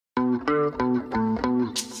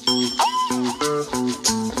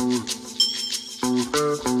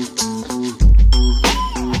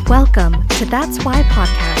Welcome to That's Why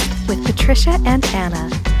podcast with Patricia and Anna,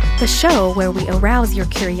 the show where we arouse your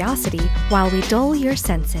curiosity while we dull your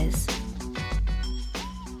senses.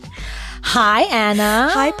 Hi, Anna.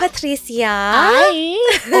 Hi, Patricia.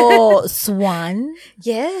 Hi. Oh, Swan.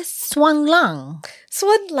 Yes. Swan lang.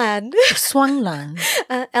 Swanland. Swan lang.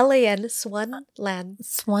 L-A-N, Swanland.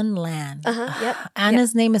 Swanland. Yep.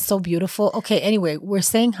 Anna's name is so beautiful. Okay, anyway, we're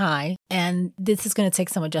saying hi, and this is going to take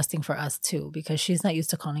some adjusting for us too, because she's not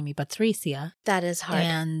used to calling me Patricia. That is hard.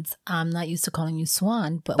 And I'm not used to calling you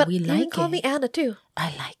Swan, but we you like can call me Anna too. I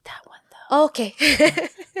like that one, though. Okay.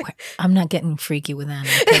 I'm not getting freaky with Anna,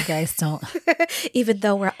 okay, guys? Don't. Even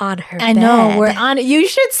though we're on her I bed. know, we're on it. You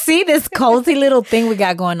should see this cozy little thing we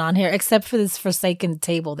got going on here, except for this forsaken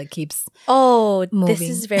table that keeps moving. This moving.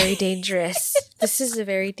 is very dangerous. This is a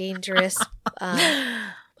very dangerous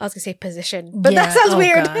I was gonna say position, but that sounds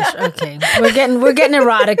weird. Gosh. Okay, we're getting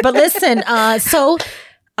erotic. But listen, so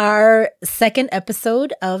our second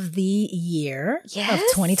episode of the year of Yes.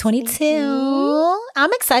 2022. Mhm.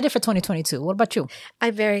 I'm excited for 2022. What about you?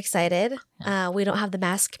 I'm very excited. We don't have the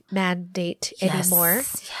mask mandate anymore.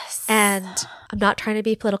 Yes. And I'm not trying to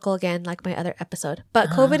be political again like my other episode. But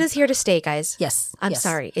COVID is here to stay, guys. Yes. I'm yes.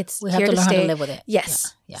 sorry. It's We here have to to learn stay. how to live with it.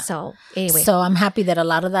 Yes. Yeah. So anyway. So I'm happy that a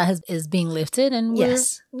lot of that is being lifted, and we're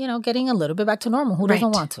Yes. getting a little bit back to normal. Who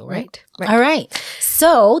doesn't want to, right? Right. All right.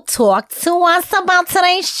 So talk to us about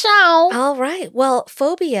today's show. All right. Well,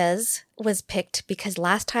 phobias was picked because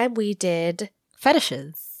last time we did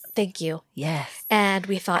Fetishes. thank you. Yes. And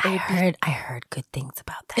we thought it would be I heard good things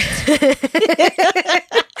about that.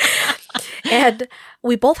 and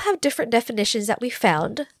we both have different definitions that we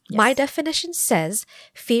found. Yes. My definition says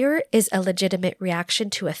fear is a legitimate reaction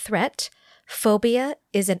to a threat. Phobia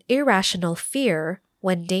is an irrational fear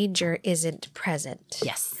when danger isn't present.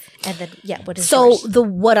 Yes. And then, what is So yours?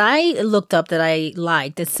 what I looked up that I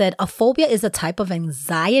liked, it said a phobia is a type of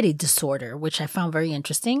anxiety disorder, which I found very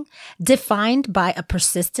interesting, defined by a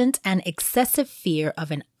persistent and excessive fear of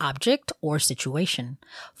an object or situation.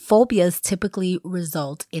 Phobias typically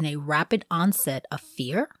result in a rapid onset of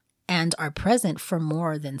fear and are present for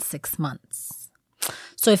more than 6 months.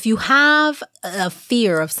 So if you have a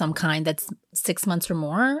fear of some kind that's 6 months or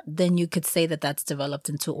more, then you could say that that's developed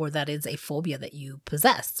into, or that is a phobia that you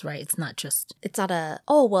possess, right? It's not just, It's not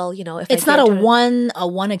if it's not a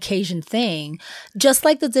one occasion thing. Just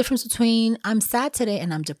like the difference between I'm sad today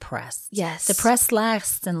and I'm depressed. Yes. Depressed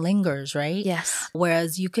lasts and lingers, right? Yes.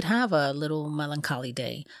 Whereas you could have a little melancholy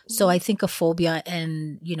day. So I think a phobia,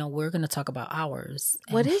 and we're going to talk about ours.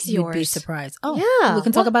 What and is you'd be yours? surprised. Oh, Yeah. we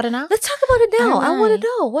can talk about it now? Let's talk about it now. All I want right. to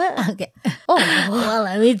know what. Okay. Oh, Well,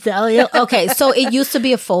 let me tell you. Okay, so it used to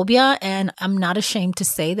be a phobia, and I'm not ashamed to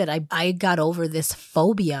say that I got over this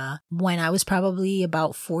phobia when I was probably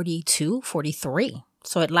about 42, 43.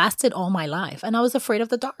 So it lasted all my life, and I was afraid of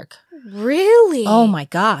the dark. really? Oh my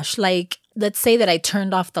gosh. Like, let's say that I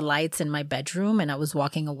turned off the lights in my bedroom and I was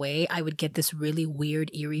walking away, I would get this really weird,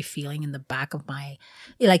 eerie feeling in the back of my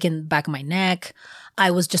neck. I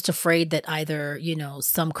was just afraid that either,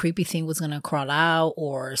 some creepy thing was going to crawl out,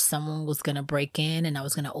 or someone was going to break in and I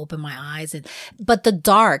was going to open my eyes. But the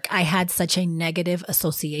dark, I had such a negative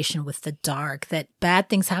association with the dark that bad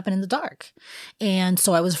things happen in the dark. And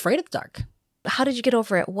so I was afraid of the dark. How did you get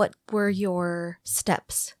over it? What were your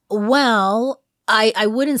steps? Well, I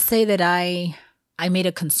wouldn't say that I made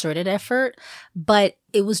a concerted effort, but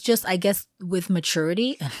it was just, I guess, with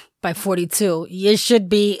maturity. By 42, you should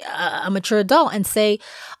be a mature adult and say,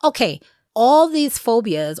 okay, all these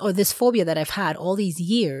phobias, or this phobia that I've had all these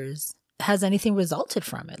years, has anything resulted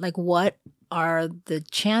from it? Like, what are the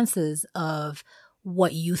chances of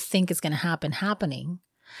what you think is going to happen happening?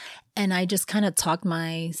 And I just kind of talked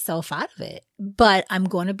myself out of it. But I'm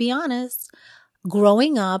going to be honest.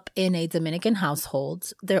 Growing up in a Dominican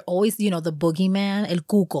household, they're always, the boogeyman, el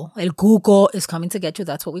cuco. El cuco is coming to get you.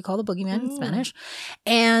 That's what we call the boogeyman in Spanish.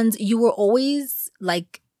 And you were always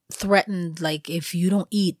like threatened, like if you don't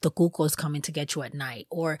eat, the cuco is coming to get you at night.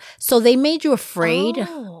 So they made you afraid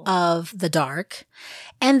of the dark.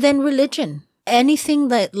 And then religion. Anything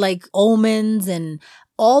that like omens and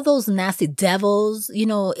all those nasty devils,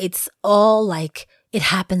 it's all like it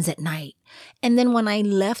happens at night. And then when I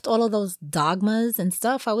left all of those dogmas and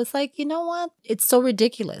stuff, I was like, you know what? It's so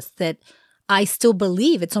ridiculous that I still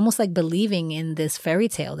believe. It's almost like believing in this fairy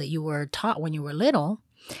tale that you were taught when you were little.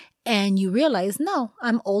 And you realize, no,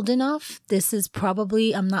 I'm old enough.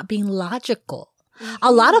 I'm not being logical. Mm-hmm.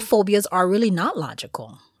 A lot of phobias are really not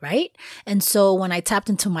logical, right? And so when I tapped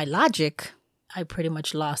into my logic, I pretty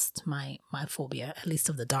much lost my phobia, at least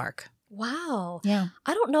of the dark. Wow. Yeah.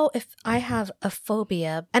 I don't know if I have a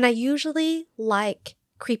phobia, and I usually like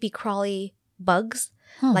creepy crawly bugs,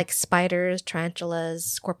 like spiders, tarantulas,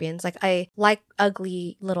 scorpions. Like I like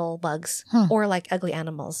ugly little bugs or like ugly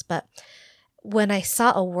animals. But when I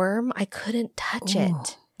saw a worm, I couldn't touch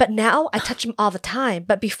it. But now I touch them all the time.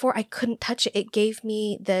 But before I couldn't touch it, it gave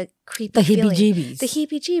me the creepy feeling. heebie-jeebies. The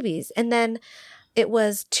heebie-jeebies. And then it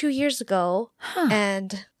was 2 years ago,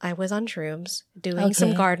 and I was on shrooms doing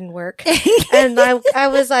some garden work. And I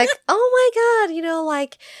was like, oh my God, you know,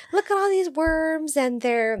 like, look at all these worms, and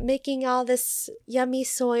they're making all this yummy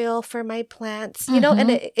soil for my plants, you know,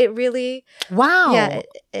 and it really. Wow. Yeah.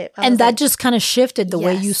 And that just kind of shifted the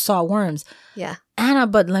way you saw worms. Yeah. Anna,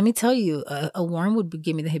 but let me tell you, a worm would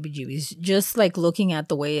give me the heebie-jeebies. Just like looking at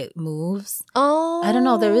the way it moves. Oh. I don't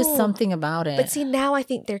know. There is something about it. But see, now I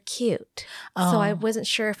think they're cute. So I wasn't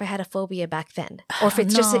sure if I had a phobia back then. Or if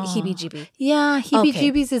it's just a heebie-jeebie. Yeah,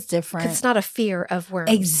 heebie-jeebies is different. It's not a fear of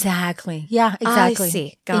worms. Exactly. Yeah, exactly. I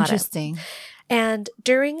see. Got Interesting. it. And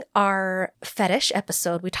during our fetish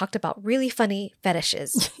episode, we talked about really funny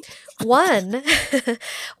fetishes. One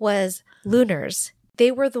was lunars. They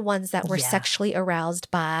were the ones that were sexually aroused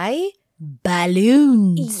by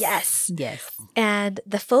balloons. Yes. Yes. And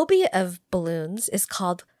the phobia of balloons is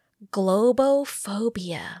called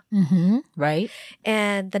globophobia. Right.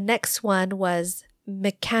 And the next one was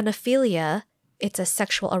mechanophilia. It's a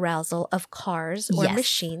sexual arousal of cars or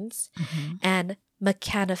machines. And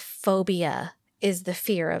mechanophobia is the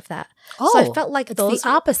fear of that. Oh, so I felt like it's those the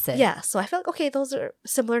opposite. Yeah. So I felt like, okay, those are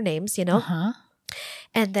similar names, you know?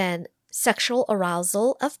 And then sexual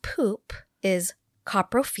arousal of poop is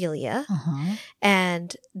coprophilia.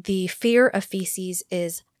 And the fear of feces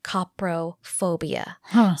is coprophobia.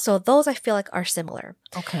 So those I feel like are similar.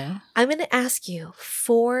 Okay. I'm going to ask you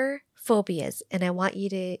 4 phobias, and I want you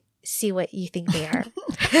to see what you think they are.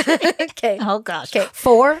 Okay. Oh, gosh. Okay.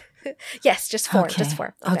 4? Yes, just 4. Okay. Just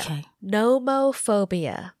 4. Okay.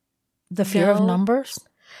 Nomophobia. The fear of numbers?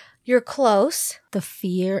 You're close. The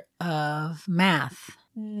fear of math.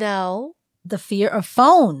 No. The fear of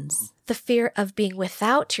phones. The fear of being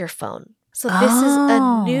without your phone. So this is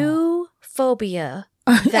a new phobia.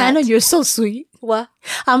 Anna, you're so sweet. What?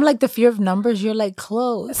 I'm like the fear of numbers. You're like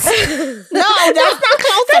close. No, that's not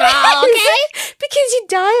close at all. Okay, because you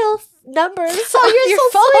dial numbers on your so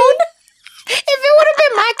phone. If it would have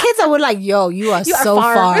been my kids, I would like, yo, you are so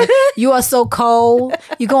far. You are so cold.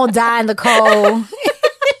 You're gonna die in the cold.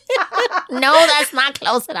 No, that's not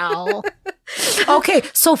close at all. Okay,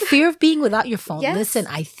 so fear of being without your phone. Yes. Listen,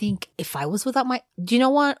 I think if I was without my, do you know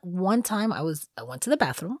what? One time I went to the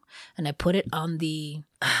bathroom and I put it on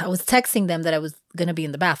I was texting them that I was going to be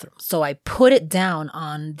in the bathroom. So I put it down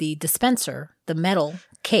on the dispenser, the metal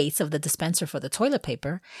case of the dispenser for the toilet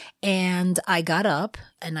paper. And I got up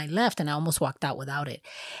and I left and I almost walked out without it.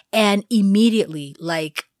 And immediately,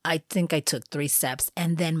 like, I think I took 3 steps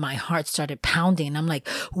and then my heart started pounding and I'm like,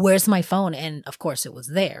 where's my phone? And of course it was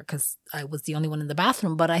there because I was the only one in the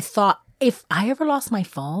bathroom. But I thought if I ever lost my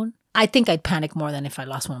phone, I think I'd panic more than if I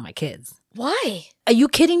lost one of my kids. Why? Are you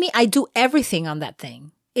kidding me? I do everything on that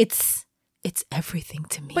thing. It's everything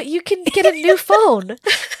to me. But you can get a new phone.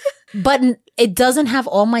 But it doesn't have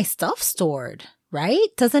all my stuff stored. Right?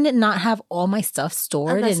 Doesn't it not have all my stuff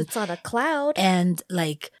stored? Unless it's on a cloud. And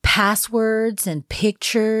like passwords and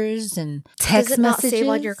pictures and text messages. Does it not messages? save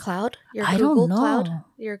on your cloud? Your I Google don't know. Cloud?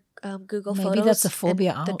 Your Google Maybe Photos? that's a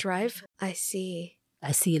phobia. And the Drive? I see.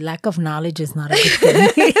 I see. Lack of knowledge is not a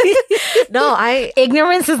good thing. No,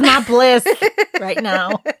 ignorance is not bliss right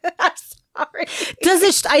now. I'm sorry. Does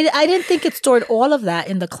it? I didn't think it stored all of that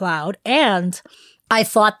in the cloud. And I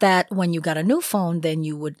thought that when you got a new phone, then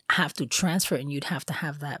you would have to transfer it and you'd have to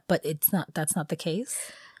have that. But it's not. That's not the case.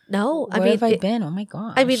 No, Where have I been? Oh my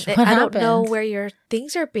gosh. I mean, What I happened? don't know where your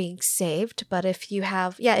things are being saved, but if you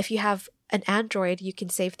have an Android, you can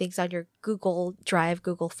save things on your Google Drive,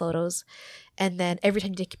 Google Photos, and then every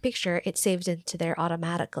time you take a picture, it saves into there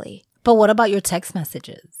automatically. But what about your text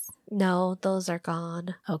messages? No, those are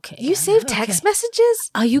gone. Okay. You save text messages?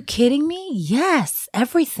 Are you kidding me? Yes,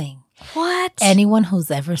 everything. What? Anyone who's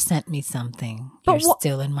ever sent me something, But you're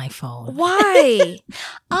still in my phone. Why?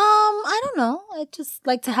 I don't know. I just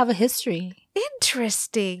like to have a history.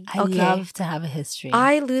 Interesting. I love to have a history.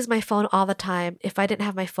 I lose my phone all the time. If I didn't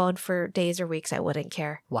have my phone for days or weeks, I wouldn't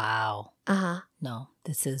care. Wow. Uh-huh. No,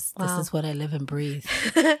 this is Wow. what I live and breathe.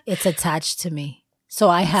 It's attached to me. So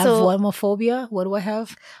I have womophobia. What do I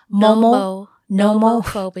have? Nomophobia.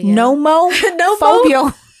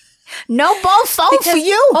 Nomophobia. No phone for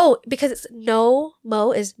you. Oh, because it's is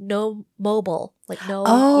no mobile. Like no.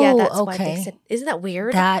 Oh, yeah, that's okay. why they said. Isn't that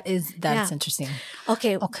weird? That's interesting.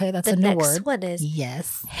 Okay. Okay, that's the a new next word. one is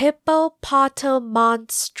Yes.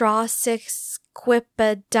 hippopotamonstrosis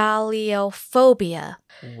Squipedaliophobia.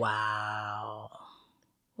 Wow.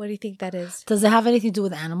 What do you think that is? Does it have anything to do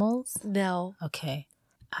with animals? No. Okay.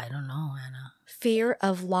 I don't know, Anna. Fear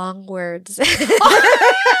of long words.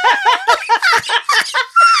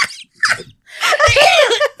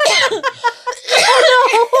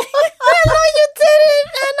 Oh, no, you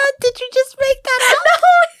didn't. Anna, did you just make that up? No.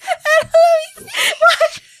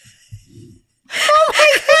 What? Oh my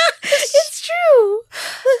god, it's true.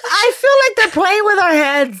 I feel like they're playing with our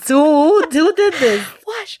heads. Who did this?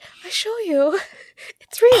 Watch, I show you.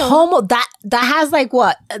 It's real. Homo. That has like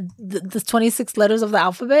what? The 26 letters of the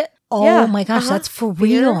alphabet? Oh Yeah, my gosh, that's for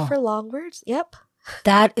Fear real. for long words. Yep.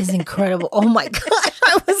 That is incredible. Oh my gosh.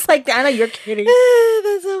 I was like, Anna, you're kidding.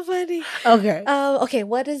 That's so funny. Okay. Okay,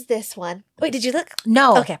 what is this one? Wait, did you look?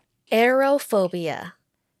 No. Okay. Aerophobia.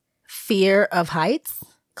 Fear of heights.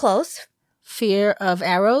 Close. Fear of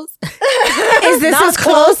arrows. Is this Not as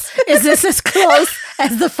close? Is this as close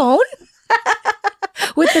as the phone?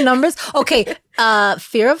 With the numbers? Okay.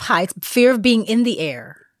 Fear of heights. Fear of being in the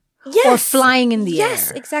air. Yes. Or flying in the air.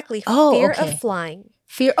 Yes, exactly. Oh, Fear okay. of flying.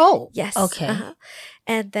 Fear. Oh. Yes. Okay.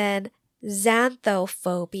 And then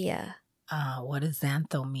xanthophobia. What does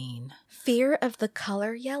xantho mean? Fear of the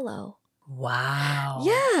color yellow. Wow.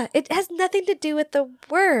 Yeah, it has nothing to do with the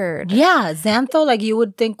word. Yeah, xantho, like you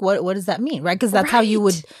would think, what does that mean, right? Because that's how you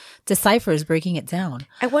would Right. decipher, is breaking it down.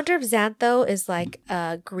 I wonder if xantho is like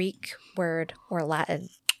a Greek word or Latin.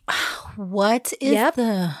 What is Yep.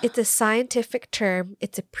 the... It's a scientific term.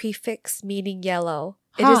 It's a prefix meaning yellow.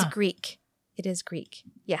 It Huh. is Greek. It is Greek.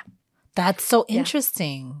 Yeah. That's so Yeah.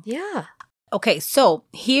 interesting. Yeah. Okay, so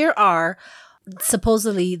here are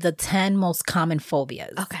supposedly the 10 most common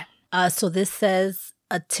phobias. Okay. So this says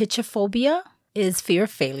atychophobia is fear of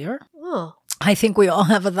failure. Oh. I think we all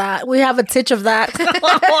have that. We have a titch of that.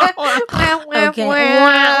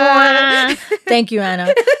 Okay. Thank you,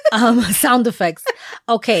 Anna. Sound effects.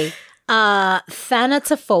 Okay.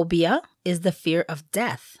 Thanatophobia is the fear of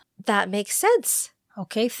death. That makes sense.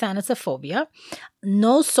 Okay, thanatophobia.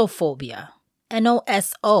 Nosophobia.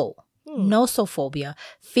 N-O-S-O. Nosophobia.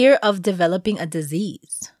 Fear of developing a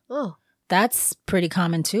disease. Oh. That's pretty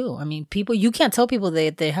common too. I mean, people, you can't tell people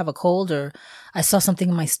they have a cold or I saw something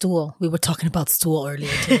in my stool. We were talking about stool earlier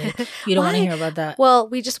today. You don't want to Why? hear about that. Well,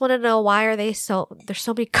 we just want to know why are they so there's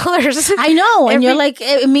so many colors. I know. And you're Every like,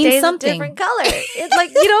 it means Day's a something. different color. It's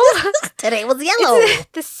like, you know, Today was yellow. it's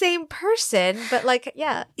the same person, but like,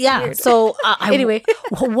 yeah. Yeah. weird. So Anyway.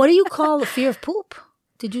 what do you call fear of poop?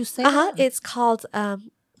 Did you say that? It's called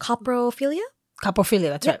coprophilia. Coprophilia,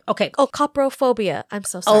 that's right. Okay. Oh, coprophobia. I'm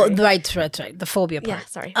so Oh, sorry. right. The phobia part. Yeah,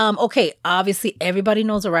 sorry. Okay. Obviously, everybody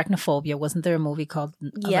knows arachnophobia. Wasn't there a movie called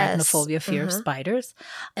Yes. Arachnophobia, Fear of Spiders?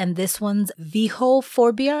 And this one's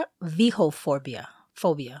vihophobia.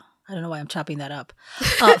 Phobia. I don't know why I'm chopping that up.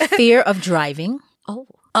 Fear of driving. Oh.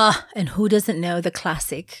 And who doesn't know the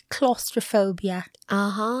classic claustrophobia?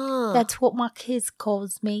 Uh-huh. That's what my kids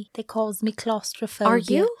calls me. They calls me claustrophobia. Are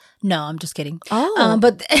you? No, I'm just kidding. Oh.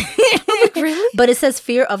 But Really? but it says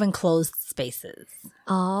fear of enclosed spaces.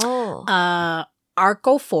 Oh.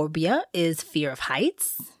 Archophobia is fear of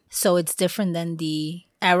heights. So it's different than the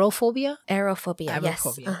aerophobia. Aerophobia. Yes.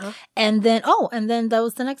 Aerophobia. Uh-huh. And then that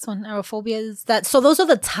was the next one. Aerophobia is that. So those are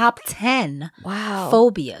the top 10 Wow.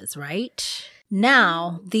 phobias, right?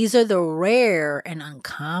 Now, these are the rare and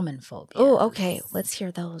uncommon phobias. Oh, okay. Let's hear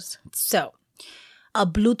those. So,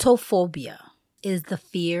 ablutophobia is the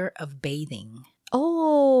fear of bathing.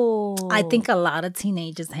 Oh. I think a lot of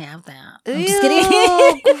teenagers have that. I'm Ew, just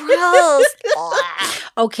kidding. gross.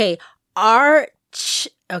 Okay.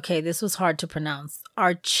 Okay, this was hard to pronounce.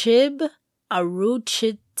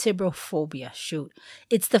 Aruchitibophobia. Shoot.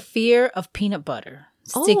 It's the fear of peanut butter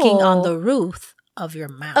sticking on the roof of your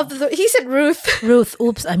mouth. He said Ruth. Ruth.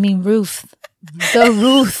 Oops, I mean Ruth. The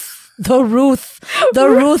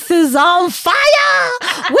Ruth is on fire.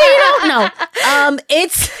 We don't know.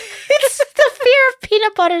 It's the fear of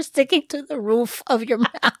peanut butter sticking to the roof of your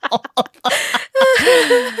mouth.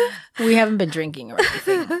 We haven't been drinking or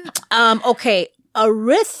anything. Okay,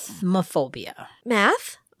 arithmophobia.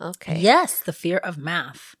 Math? Okay. Yes, the fear of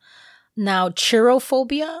math. Now,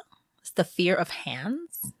 chirophobia is the fear of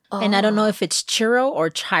hands. And I don't know if it's chiro or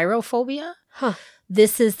chirophobia. Huh.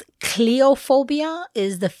 This is cleophobia,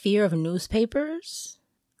 is the fear of newspapers.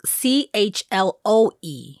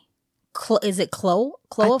 CHLOE. Is it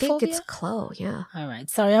cloaphobia? I think it's Chloe, yeah. All right.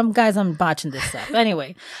 Sorry, I'm botching this up.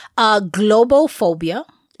 Anyway, globophobia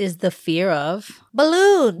is the fear of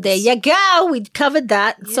balloons. There you go. We covered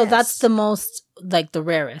that. Yes. So that's the most, like, the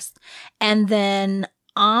rarest. And then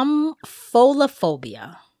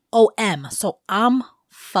omphalophobia. O-M. So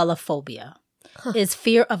omphalophobia. is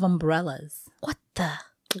fear of umbrellas. What the?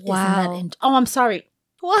 Wow. Oh, I'm sorry.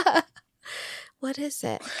 What? What is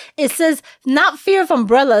it? It says not fear of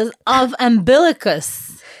umbrellas, of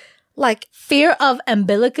umbilicus. Like fear of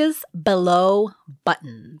umbilicus below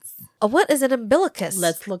buttons. What is an umbilicus?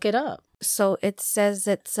 Let's look it up. So it says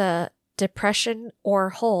it's a depression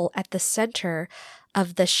or hole at the center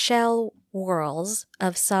of the shell whorls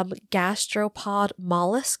of some gastropod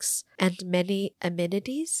mollusks and many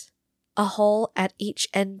aminides. A hole at each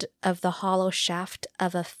end of the hollow shaft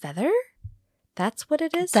of a feather? That's what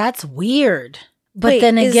it is? That's weird. But Wait,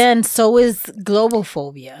 then again, so is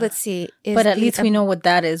globophobia. Let's see. But at least we know what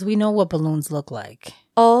that is. We know what balloons look like.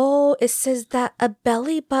 Oh, it says that a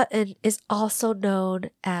belly button is also known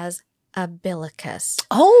as umbilicus.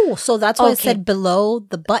 Oh, so that's why it said below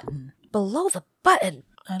the button. Below the button.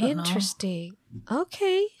 I don't know. Interesting.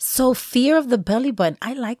 Okay. So fear of the belly button.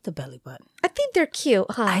 I like the belly button. I think they're cute,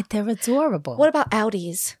 huh? They're adorable. What about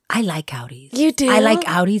outies? I like outies. You do? I like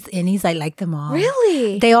outies, innies. I like them all.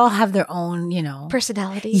 Really? They all have their own,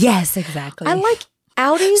 personality. Yes, exactly. I like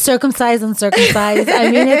outies. Circumcised, uncircumcised.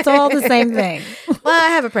 I mean, it's all the same thing. Well, I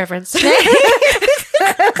have a preference.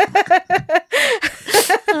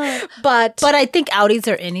 But I think outies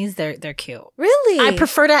or innies, they're cute. Really? I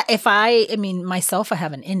prefer that if myself, I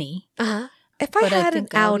have an innie. Uh-huh. If I had an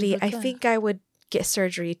outie, I think I would get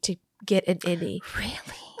surgery to get an innie.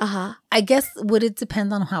 Really? Uh-huh. I guess, would it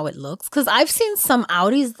depend on how it looks? Because I've seen some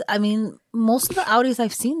outies. I mean, most of the outies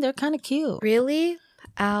I've seen, they're kind of cute. Really?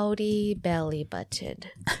 Outie belly button.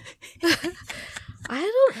 I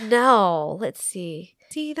don't know. Let's see.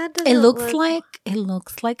 See, that doesn't It looks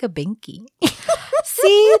like a binky.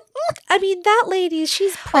 See, I mean, that lady,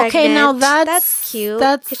 she's pregnant. Okay, now that's cute.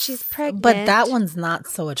 That's she's pregnant. But that one's not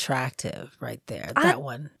so attractive right there. That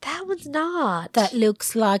one. That one's not. That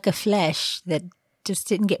looks like a flesh that just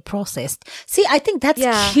didn't get processed. See, I think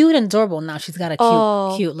that's cute and adorable. Now she's got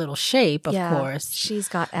a cute little shape, of course. She's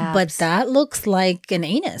got abs. But that looks like an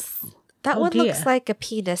anus. That one looks like a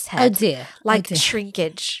penis head. Oh dear. Like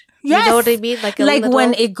shrinkage. Yes. You know what I mean? Like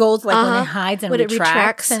when it goes, when it hides and when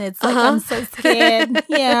retracts, and it's like, I'm so scared.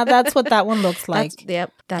 Yeah, that's what that one looks like.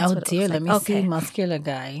 That's what it dear, looks let like. me see. Muscular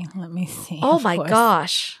guy. Let me see. Oh my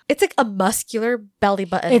gosh. It's like a muscular belly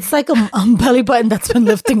button. It's like a belly button that's been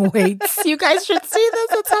lifting weights. You guys should see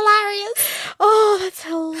this. It's hilarious. Oh, that's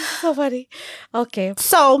so funny. Okay.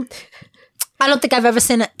 So I don't think I've ever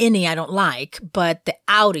seen an innie I don't like, but the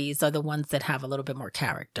outies are the ones that have a little bit more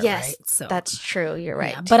character, yes, right? So that's true. You're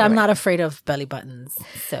right. Yeah, but I'm not afraid of belly buttons.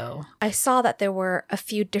 So I saw that there were a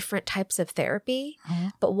few different types of therapy,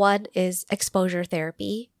 but one is exposure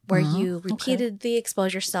therapy, where you repeatedly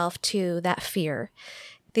expose yourself to that fear.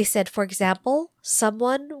 They said, for example,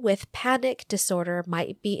 someone with panic disorder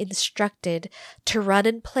might be instructed to run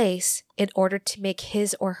in place in order to make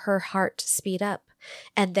his or her heart speed up,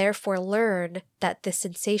 and therefore learn that the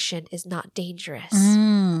sensation is not dangerous.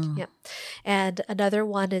 Yeah. And another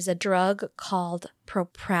one is a drug called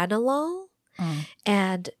propranolol.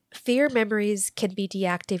 And fear memories can be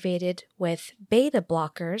deactivated with beta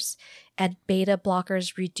blockers, and beta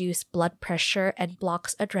blockers reduce blood pressure and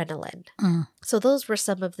blocks adrenaline. So those were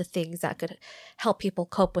some of the things that could help people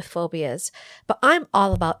cope with phobias. But I'm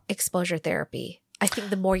all about exposure therapy. I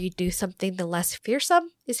think the more you do something, the less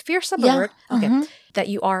fearsome. Is fearsome a word? Okay. That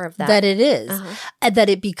you are of that. That it is. That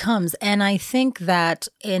it becomes. And I think that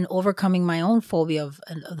in overcoming my own phobia of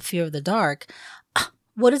the fear of the dark,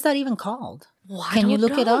 what is that even called? Well, Can you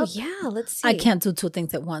look it up? Yeah, let's see. I can't do two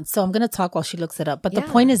things at once. So I'm going to talk while she looks it up. But the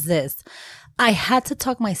point is this. I had to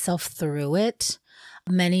talk myself through it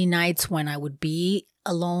many nights when I would be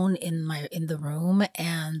alone in the room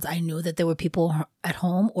and I knew that there were people at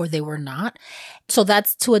home or they were not. So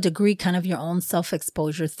that's to a degree kind of your own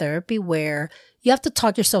self-exposure therapy where you have to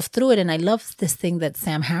talk yourself through it. And I love this thing that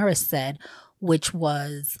Sam Harris said, which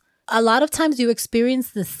was, a lot of times you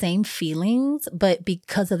experience the same feelings, but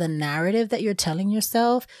because of the narrative that you're telling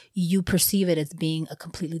yourself, you perceive it as being a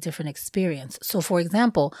completely different experience. So for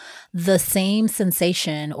example, the same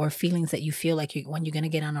sensation or feelings that you feel like when you're going to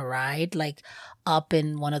get on a ride, like up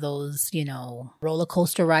in one of those, roller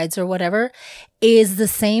coaster rides or whatever, is the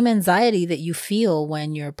same anxiety that you feel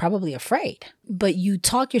when you're probably afraid. But you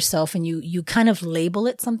talk yourself and you kind of label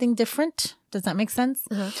it something different. Does that make sense?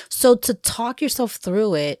 So to talk yourself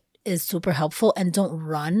through it is super helpful, and don't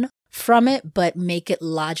run from it, but make it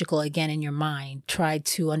logical again in your mind. Try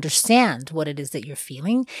to understand what it is that you're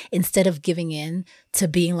feeling instead of giving in to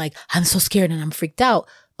being like, I'm so scared and I'm freaked out.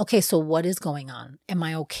 Okay, so what is going on? Am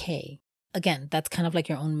I okay? again, that's kind of like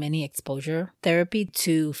your own mini exposure therapy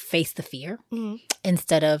to face the fear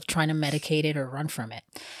instead of trying to medicate it or run from it.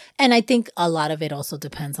 And I think a lot of it also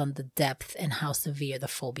depends on the depth and how severe the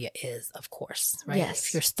phobia is, of course, right?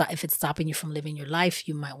 Yes. If it's stopping you from living your life,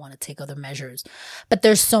 you might want to take other measures. But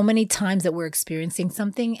there's so many times that we're experiencing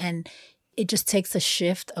something and it just takes a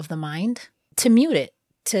shift of the mind to mute it,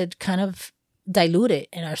 to kind of dilute it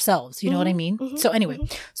in ourselves. You know what I mean? So anyway,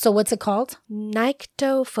 so what's it called?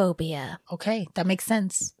 Nyctophobia. Okay, that makes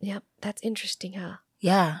sense. Yep, that's interesting, huh?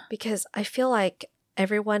 Yeah. Because I feel like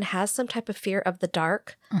everyone has some type of fear of the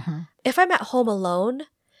dark. If I'm at home alone,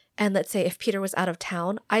 and let's say if Peter was out of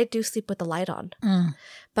town, I do sleep with the light on.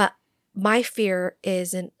 But my fear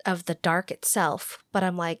isn't of the dark itself. But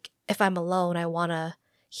I'm like, if I'm alone, I want to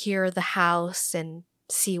hear the house and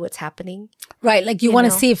see what's happening. Right, like you want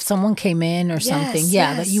to see if someone came in or something.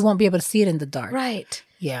 Yeah, that you won't be able to see it in the dark. Right.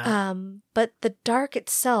 Yeah. But the dark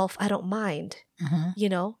itself, I don't mind. You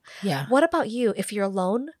know? Yeah. What about you? If you're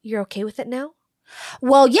alone, you're okay with it now?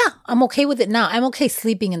 Well, yeah, I'm okay with it now. I'm okay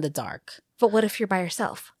sleeping in the dark. But what if you're by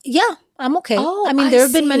yourself? Yeah, I'm okay. Oh, I mean, I there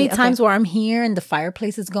have been see. many times where I'm here and the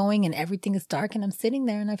fireplace is going and everything is dark and I'm sitting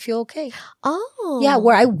there and I feel okay. Oh. Yeah,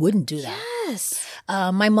 where I wouldn't do that. Yes.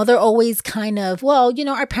 My mother always kind of, well, you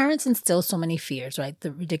know, our parents instill so many fears, right?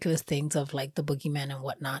 The ridiculous things of like the boogeyman and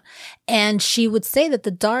whatnot. And she would say that the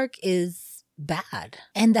dark is bad.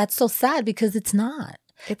 And that's so sad because it's not.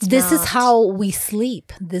 This is how we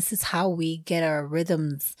sleep. This is how we get our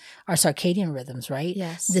rhythms, our circadian rhythms, right?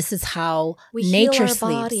 Yes. This is how we nature heal our sleeps.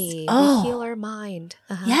 body. Oh. We heal our mind.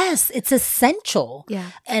 Yes, it's essential.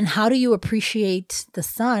 Yeah. And how do you appreciate the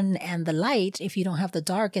sun and the light if you don't have the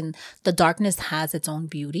dark? And the darkness has its own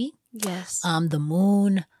beauty. Yes. The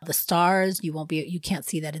moon, the stars, you can't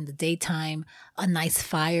see that in the daytime. A nice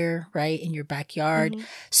fire, right, in your backyard.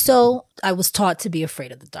 So I was taught to be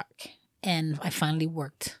afraid of the dark. And I finally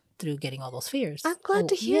worked through getting all those fears. I'm glad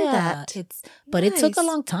to hear that. But it took a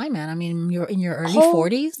long time, man. I mean, you're in your early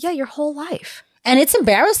 40s. Yeah, your whole life. And it's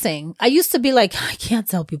embarrassing. I used to be like, I can't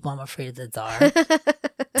tell people I'm afraid of the dark.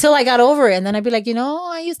 Till I got over it. And then I'd be like, you know,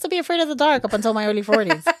 I used to be afraid of the dark up until my early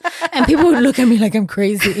 40s. And people would look at me like I'm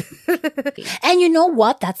crazy. And you know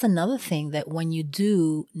what? That's another thing, that when you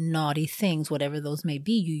do naughty things, whatever those may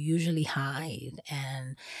be, you usually hide.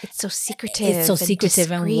 And it's so secretive.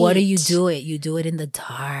 And what do? You do it in the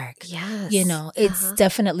dark. Yes. You know, it's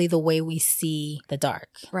definitely the way we see the dark.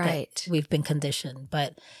 Right. We've been conditioned.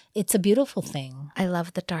 But it's a beautiful thing. I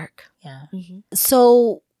love the dark. Yeah.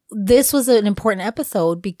 So this was an important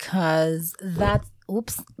episode because that's,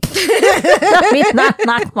 oops. Let me not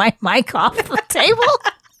knock my mic off the table.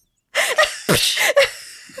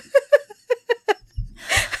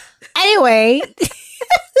 Anyway,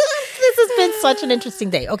 this has been such an interesting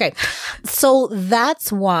day. Okay. So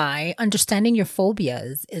that's why understanding your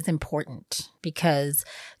phobias is important, because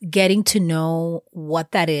getting to know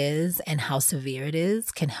what that is and how severe it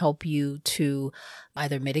is can help you to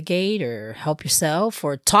either mitigate or help yourself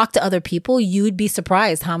or talk to other people. You'd be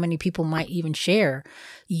surprised how many people might even share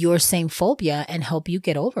your same phobia and help you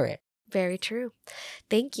get over it. Very true.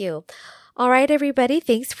 Thank you. All right, everybody.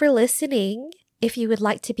 Thanks for listening. If you would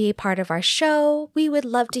like to be a part of our show, we would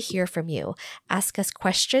love to hear from you. Ask us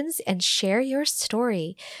questions and share your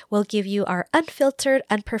story. We'll give you our unfiltered,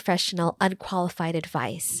 unprofessional, unqualified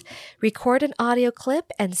advice. Record an audio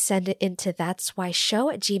clip and send it into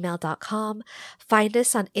that'swhyshow@gmail.com. Find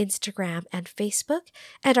us on Instagram and Facebook,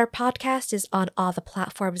 and our podcast is on all the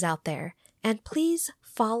platforms out there. And please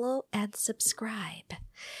follow and subscribe.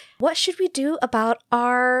 What should we do about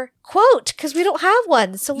our quote? Because we don't have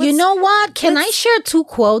one. So you know what? Can I share 2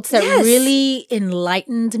 quotes that really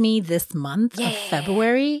enlightened me this month of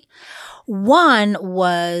February? One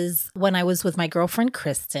was when I was with my girlfriend,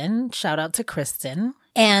 Kristen. Shout out to Kristen.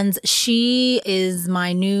 And she is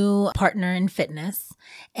my new partner in fitness.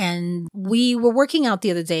 And we were working out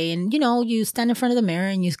the other day, and, you know, you stand in front of the mirror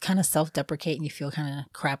and you kind of self-deprecate and you feel kind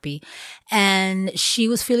of crappy. And she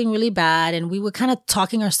was feeling really bad, and we were kind of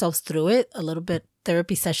talking ourselves through it, a little bit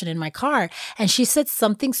therapy session in my car. And she said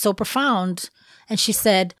something so profound. And she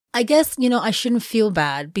said, I guess, you know, I shouldn't feel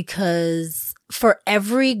bad because for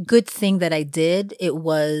every good thing that I did, it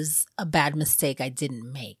was a bad mistake I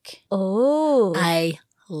didn't make. Oh, I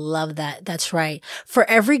love that. That's right. For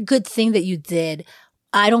every good thing that you did,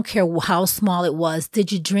 I don't care how small it was.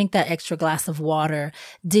 Did you drink that extra glass of water?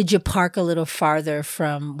 Did you park a little farther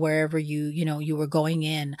from wherever you were going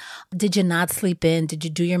in? Did you not sleep in? Did you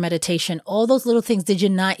do your meditation? All those little things. Did you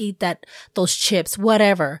not eat those chips?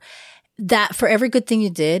 Whatever. that for every good thing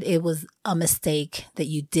you did, it was a mistake that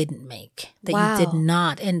you didn't make, that you did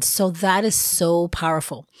not. And so that is so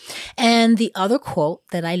powerful. And the other quote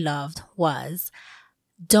that I loved was,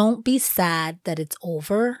 don't be sad that it's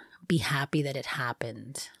over. Be happy that it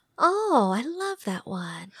happened. Oh, I love that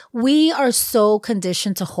one. We are so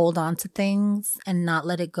conditioned to hold on to things and not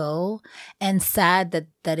let it go, and sad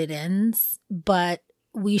that it ends. But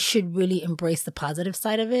we should really embrace the positive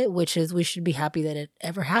side of it, which is we should be happy that it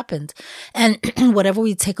ever happened. And whatever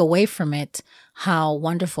we take away from it, how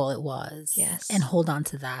wonderful it was. Yes. And hold on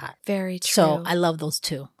to that. Very true. So I love those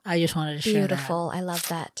two. I just wanted to share that. Beautiful. I love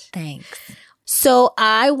that. Thanks. So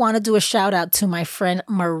I want to do a shout out to my friend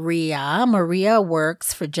Maria. Maria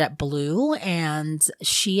works for JetBlue, and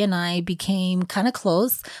she and I became kind of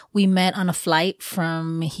close. We met on a flight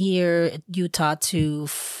from here, Utah, to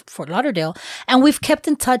Fort Lauderdale, and we've kept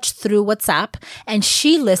in touch through WhatsApp. And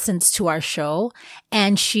she listens to our show,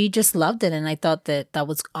 and she just loved it. And I thought that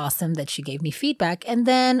was awesome that she gave me feedback. And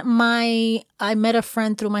then I met a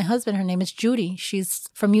friend through my husband. Her name is Judy. She's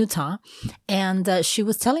from Utah, and she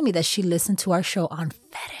was telling me that she listened to our show on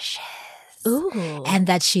fetishes. Ooh. And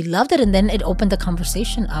that she loved it. And then it opened the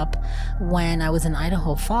conversation up when I was in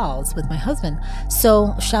Idaho Falls with my husband.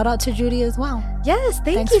 So shout out to Judy as well. Yes,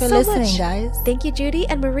 thanks you for so listening, much, guys. Thanly, Judy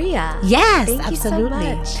and Maria. Yes, Thank absolutely.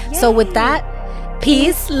 You so much. So with that,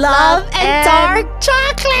 peace, love, and dark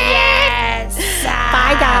chocolate. Yes.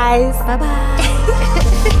 Bye, guys.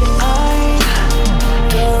 Bye-bye.